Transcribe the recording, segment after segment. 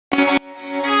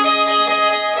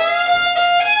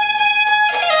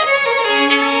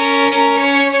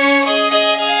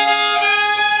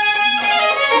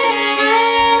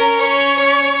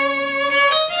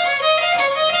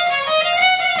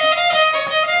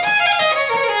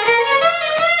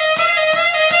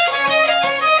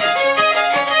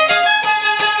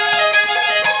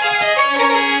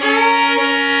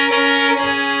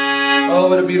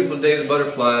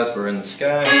butterflies were in the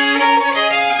sky.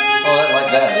 Oh,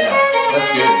 like that, yeah.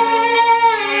 That's good.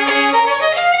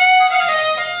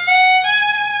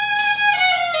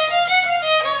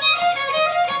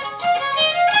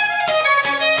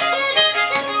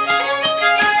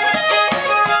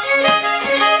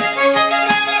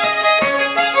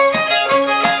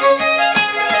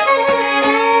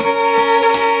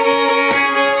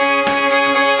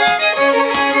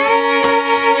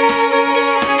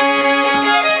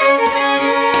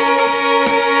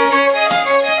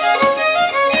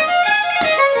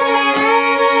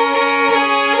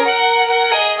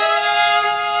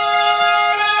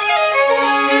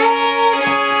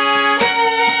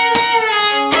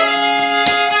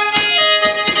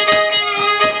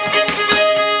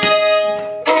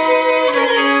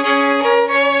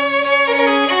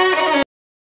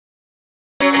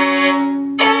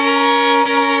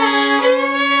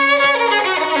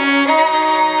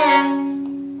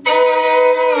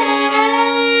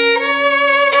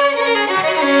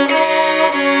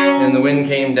 And the wind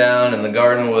came down and the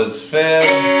garden was fed.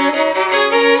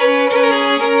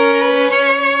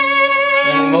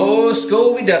 And most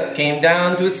Scoldy duck came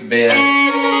down to its bed.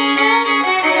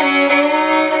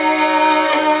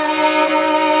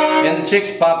 And the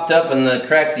chicks popped up and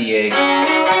cracked the egg.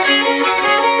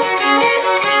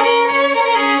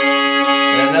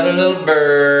 And another little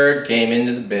bird came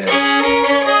into the bed.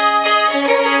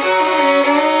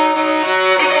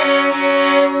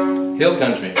 Hill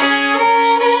country.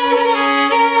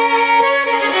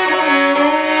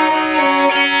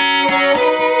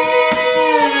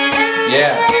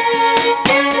 Yeah.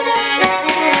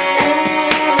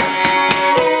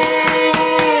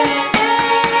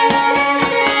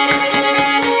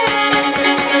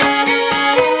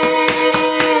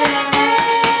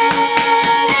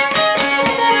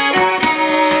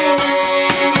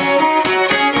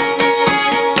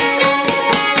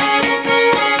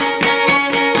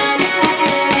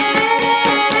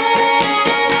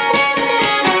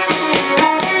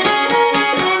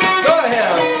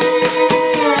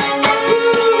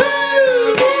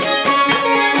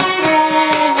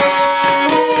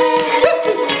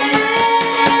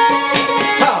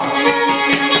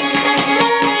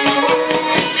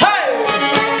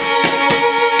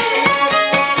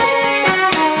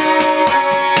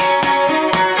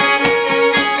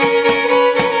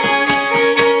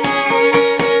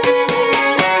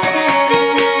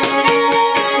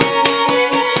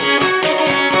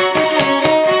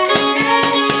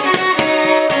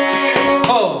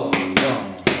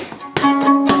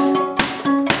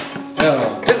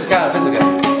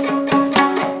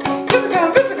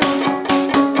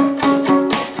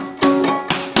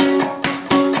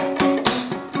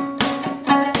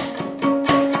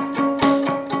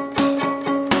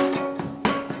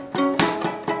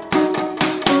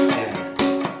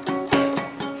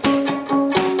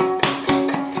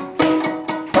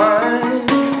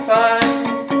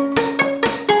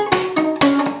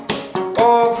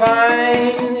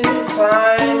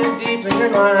 Find it deep in your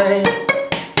mind.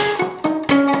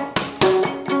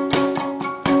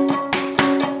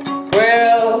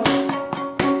 Well,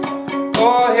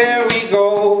 oh, here we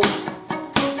go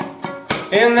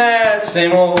in that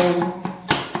same old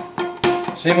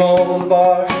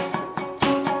bar.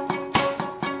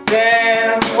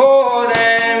 Damn, oh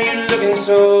damn, you looking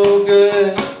so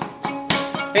good,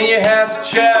 and you have a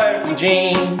shirt and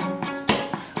jeans.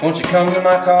 Won't you come to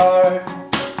my car?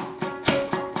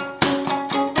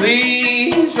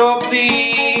 Please, oh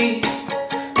please,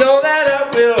 know that I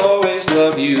will always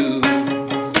love you.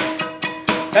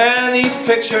 And these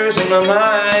pictures in my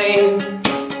mind,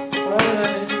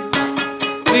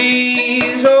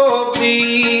 please, oh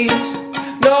please,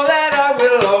 know that I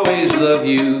will always love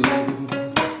you.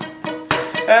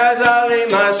 As I lay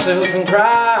myself and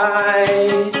cry,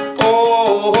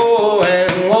 oh,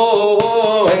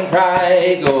 and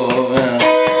cry, go.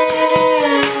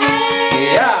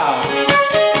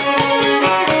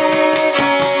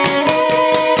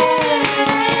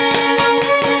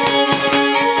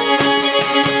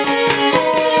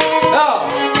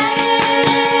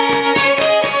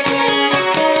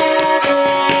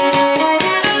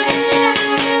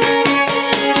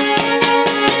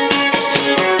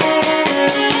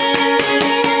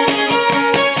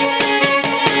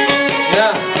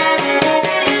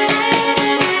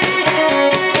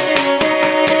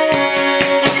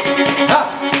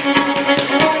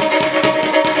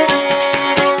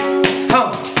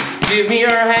 Give me your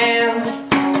hands,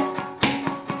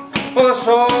 oh,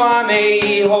 so I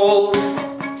may hold,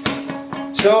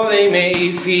 so they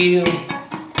may feel,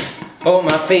 oh,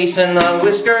 my face and my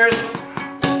whiskers.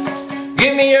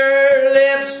 Give me your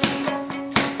lips,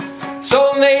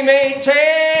 so they may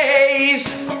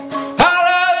taste all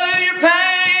of your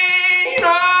pain,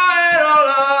 oh, and all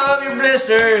of your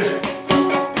blisters.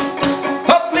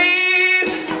 Oh,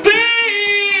 please,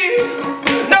 please,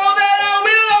 know that I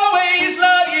will always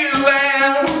love you,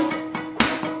 and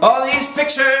all these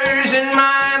pictures in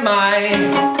my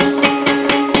mind.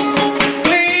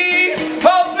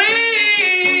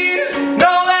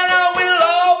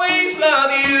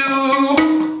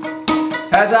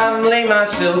 As I lay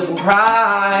myself and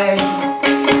cry,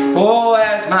 oh,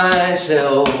 as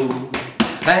myself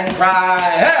and cry.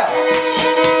 Hell!